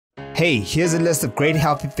Hey, here's a list of great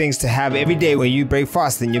healthy things to have every day when you break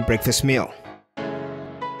fast in your breakfast meal.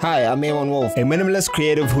 Hi, I'm Aewon, a minimalist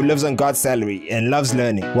creative who lives on God's salary and loves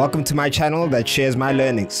learning. Welcome to my channel that shares my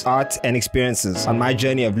learnings, art, and experiences on my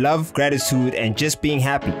journey of love, gratitude, and just being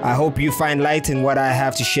happy. I hope you find light in what I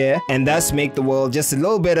have to share and thus make the world just a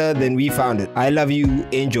little better than we found it. I love you.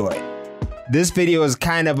 Enjoy. This video is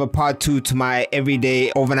kind of a part 2 to my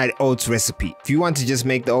everyday overnight oats recipe. If you want to just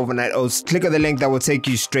make the overnight oats, click on the link that will take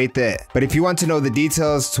you straight there. But if you want to know the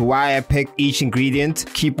details to why I picked each ingredient,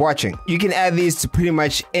 keep watching. You can add these to pretty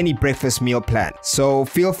much any breakfast meal plan. So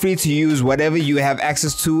feel free to use whatever you have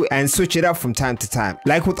access to and switch it up from time to time.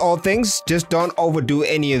 Like with all things, just don't overdo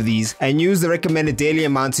any of these and use the recommended daily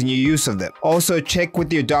amounts in your use of them. Also check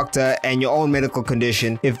with your doctor and your own medical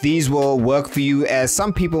condition if these will work for you, as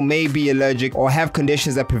some people may be allergic or have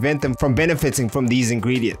conditions that prevent them from benefiting from these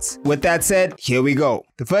ingredients. With that said, here we go.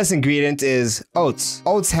 The first ingredient is oats.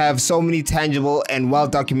 Oats have so many tangible and well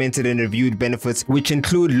documented and reviewed benefits, which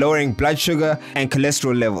include lowering blood sugar and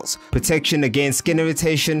cholesterol levels, protection against skin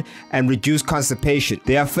irritation, and reduced constipation.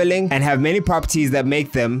 They are filling and have many properties that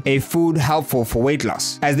make them a food helpful for weight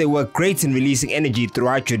loss, as they work great in releasing energy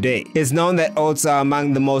throughout your day. It's known that oats are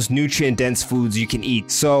among the most nutrient-dense foods you can eat,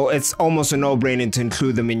 so it's almost a no-brainer to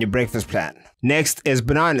include them in your breakfast plan. Next is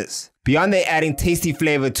bananas. Beyond their adding tasty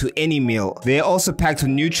flavor to any meal, they are also packed with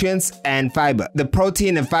nutrients and fiber. The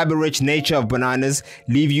protein and fiber-rich nature of bananas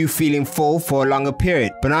leave you feeling full for a longer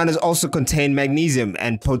period. Bananas also contain magnesium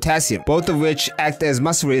and potassium, both of which act as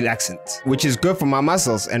muscle relaxants, which is good for my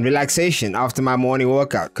muscles and relaxation after my morning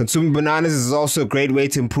workout. Consuming bananas is also a great way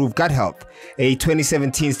to improve gut health. A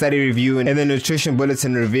 2017 study review in the Nutrition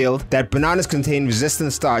Bulletin revealed that bananas contain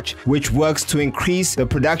resistant starch, which works to increase the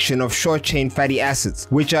production of short-chain fatty acids,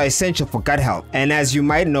 which are essential for gut health. And as you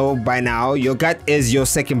might know by now, your gut is your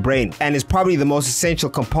second brain and is probably the most essential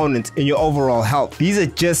component in your overall health. These are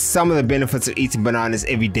just some of the benefits of eating bananas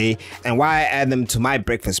every day and why I add them to my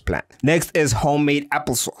breakfast plan. Next is homemade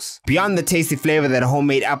applesauce. Beyond the tasty flavor that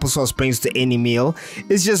homemade applesauce brings to any meal,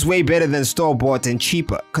 it's just way better than store-bought and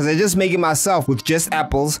cheaper, because I just make it myself with just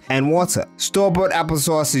apples and water. Store-bought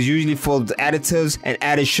applesauce is usually full of additives and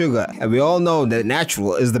added sugar, and we all know that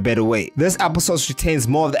natural is the better way. This applesauce retains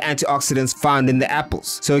more of the antioxidants found in the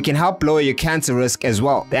apples, so it can help lower your cancer risk as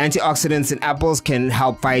well. The antioxidants in apples can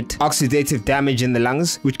help fight oxidative damage in the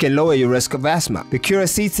lungs, which can lower your risk of asthma. The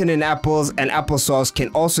quercetin in apples and applesauce can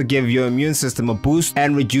also give your immune system a boost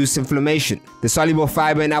and reduce inflammation. The soluble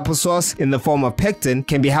fiber in applesauce, in the form of pectin,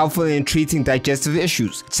 can be helpful in treating digestive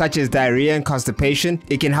issues such as diarrhea and constipation.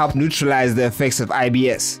 It can help neutralize the effects of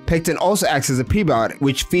IBS. Pectin also acts as a prebiotic,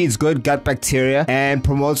 which feeds good gut bacteria and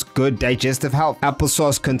promotes good digestive health.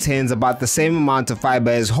 Applesauce contains about the same amount of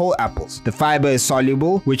fiber as whole apples. The fiber is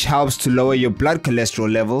soluble, which helps to lower your blood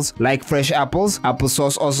cholesterol levels. Like fresh apples,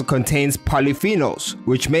 applesauce also contains polyphenols,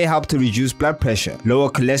 which may help to reduce blood pressure. Lower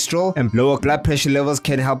cholesterol and lower blood pressure levels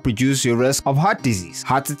can help reduce your risk of heart disease,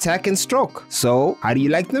 heart attack, and stroke. So, how do you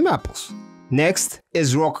like them apples? Next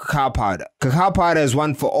is raw cacao powder. Cacao powder is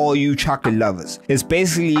one for all you chocolate lovers. It's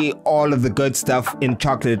basically all of the good stuff in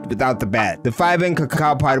chocolate without the bad. The fiber in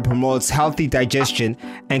cacao powder promotes healthy digestion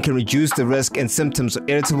and can reduce the risk and symptoms of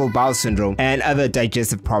irritable bowel syndrome and other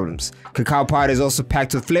digestive problems. Cacao powder is also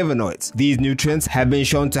packed with flavonoids. These nutrients have been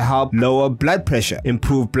shown to help lower blood pressure,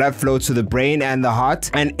 improve blood flow to the brain and the heart,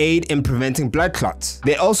 and aid in preventing blood clots.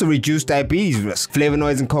 They also reduce diabetes risk.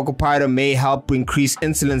 Flavonoids in cocoa powder may help increase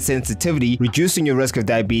insulin sensitivity, reducing your risk of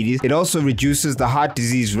diabetes. It also reduces the heart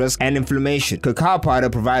disease risk and inflammation. Cacao powder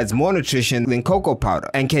provides more nutrition than cocoa powder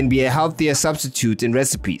and can be a healthier substitute in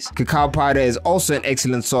recipes. Cacao powder is also an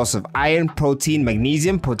excellent source of iron, protein,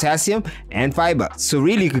 magnesium, potassium, and fiber. So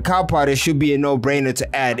really, cacao powder should be a no-brainer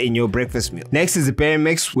to add in your breakfast meal. Next is the berry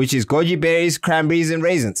mix, which is goji berries, cranberries, and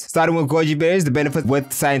raisins. Starting with goji berries, the benefits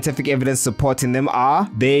with scientific evidence supporting them are: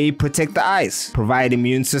 they protect the eyes, provide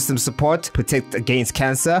immune system support, protect against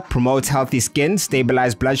cancer, promote healthy skin,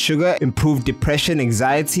 stabilize blood sugar, improve depression,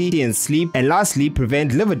 anxiety, and sleep, and lastly,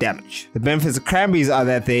 prevent liver damage. The benefits of cranberries are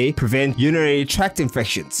that they prevent urinary tract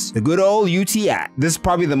infections, the good old UTI. This is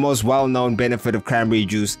probably the most well-known benefit of cranberry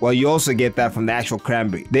juice. Well, you also get that from the actual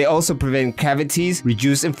cranberry. They also prevent cavities,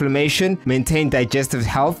 reduce inflammation, maintain digestive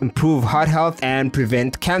health, improve heart health, and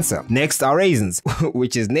prevent cancer. Next are raisins,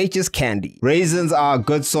 which is nature's candy. Raisins are a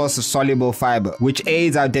good source of soluble fiber, which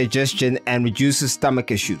aids our digestion and reduces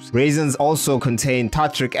stomach issues. Raisins also contain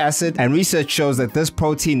tartaric acid, and research shows that this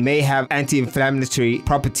protein may have anti-inflammatory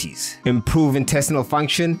properties, improve intestinal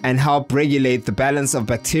function, and help regulate the balance of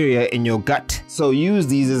bacteria in your gut. So use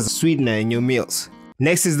these as a sweetener in your meals.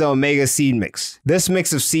 Next is the Omega Seed Mix. This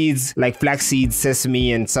mix of seeds like flax seeds,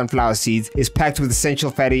 sesame, and sunflower seeds is packed with essential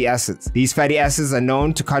fatty acids. These fatty acids are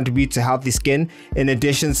known to contribute to healthy skin, in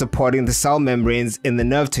addition supporting the cell membranes in the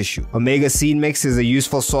nerve tissue. Omega Seed Mix is a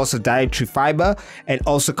useful source of dietary fiber and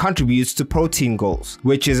also contributes to protein goals,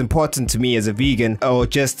 which is important to me as a vegan or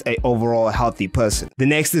just an overall healthy person. The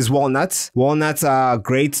next is walnuts. Walnuts are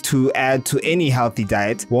great to add to any healthy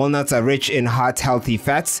diet. Walnuts are rich in heart-healthy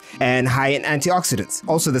fats and high in antioxidants.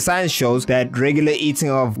 Also, the science shows that regular eating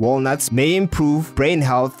of walnuts may improve brain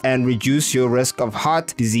health and reduce your risk of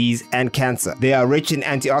heart disease and cancer. They are rich in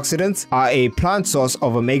antioxidants, are a plant source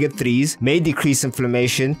of omega-3s, may decrease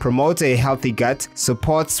inflammation, promote a healthy gut,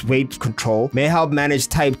 supports weight control, may help manage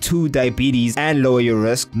type 2 diabetes and lower your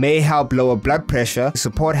risk, may help lower blood pressure,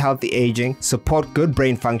 support healthy aging, support good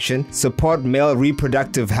brain function, support male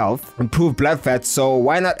reproductive health, improve blood fat. So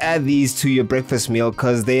why not add these to your breakfast meal,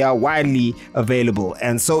 because they are widely available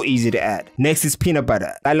and so easy to add. Next is peanut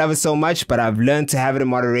butter. I love it so much, but I've learned to have it in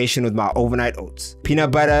moderation with my overnight oats.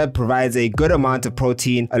 Peanut butter provides a good amount of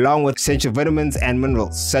protein along with essential vitamins and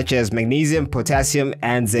minerals such as magnesium, potassium,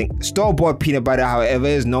 and zinc. Store-bought peanut butter, however,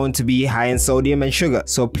 is known to be high in sodium and sugar,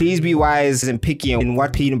 so please be wise and picky in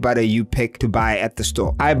what peanut butter you pick to buy at the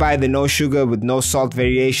store. I buy the no sugar with no salt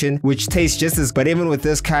variation, which tastes just as good, but even with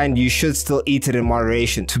this kind, you should still eat it in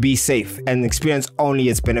moderation to be safe and experience only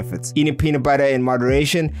its benefits. Eating peanut butter in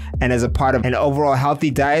moderation and as a part of an overall healthy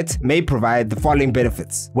diet may provide the following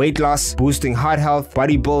benefits: weight loss, boosting heart health,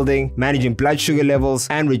 bodybuilding, managing blood sugar levels,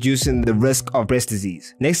 and reducing the risk of breast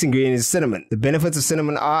disease. Next ingredient is cinnamon. The benefits of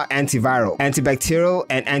cinnamon are antiviral, antibacterial,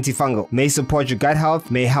 and antifungal. May support your gut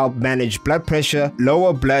health, may help manage blood pressure,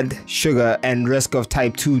 lower blood sugar and risk of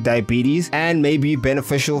type 2 diabetes, and may be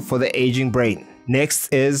beneficial for the aging brain.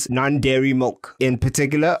 Next is non-dairy milk, in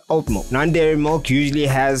particular oat milk. Non-dairy milk usually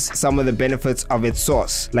has some of the benefits of its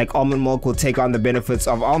source, like almond milk will take on the benefits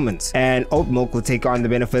of almonds, and oat milk will take on the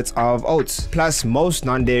benefits of oats. Plus, most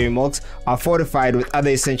non-dairy milks are fortified with other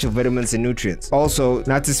essential vitamins and nutrients. Also,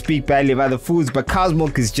 not to speak badly of other foods, but cow's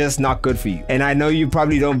milk is just not good for you. And I know you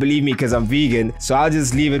probably don't believe me because I'm vegan, so I'll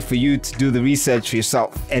just leave it for you to do the research for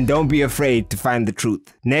yourself. And don't be afraid to find the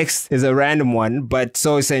truth. Next is a random one, but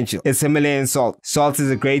so essential. It's Himalayan salt. Salt is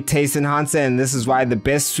a great taste enhancer, and this is why the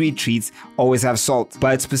best sweet treats always have salt.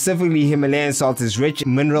 But specifically, Himalayan salt is rich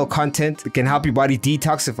in mineral content that can help your body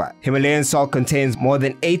detoxify. Himalayan salt contains more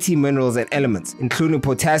than 80 minerals and elements, including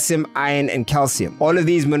potassium, iron, and calcium. All of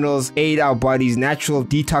these minerals aid our body's natural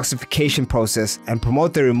detoxification process and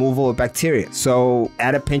promote the removal of bacteria. So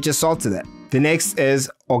add a pinch of salt to that. The next is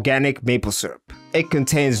organic maple syrup. It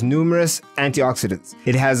contains numerous antioxidants.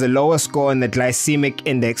 It has a lower score in the glycemic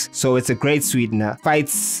index, so it's a great sweetener.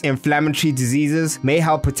 Fights inflammatory diseases, may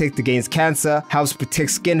help protect against cancer, helps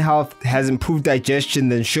protect skin health, has improved digestion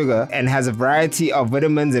than sugar, and has a variety of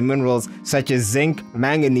vitamins and minerals such as zinc,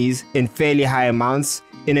 manganese in fairly high amounts,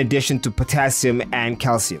 in addition to potassium and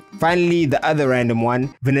calcium. Finally, the other random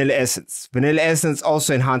one, vanilla essence. Vanilla essence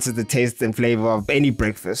also enhances the taste and flavor of any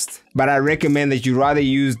breakfast, but I recommend that you rather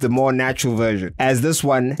use the more natural version, as this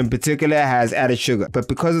one in particular has added sugar. But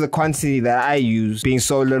because of the quantity that I use being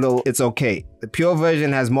so little, it's okay. The pure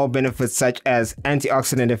version has more benefits such as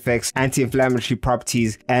antioxidant effects, anti-inflammatory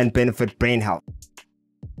properties, and benefit brain health.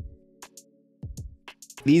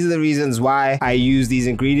 These are the reasons why I use these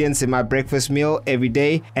ingredients in my breakfast meal every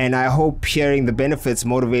day, and I hope hearing the benefits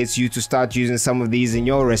motivates you to start using some of these in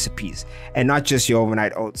your recipes and not just your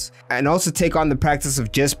overnight oats. And also take on the practice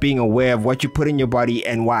of just being aware of what you put in your body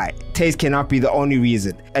and why. Taste cannot be the only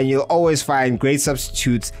reason, and you'll always find great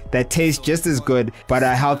substitutes that taste just as good but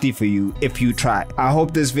are healthy for you if you try. I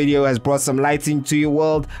hope this video has brought some light into your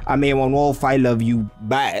world. I'm Aewon Wolf. I love you.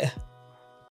 Bye.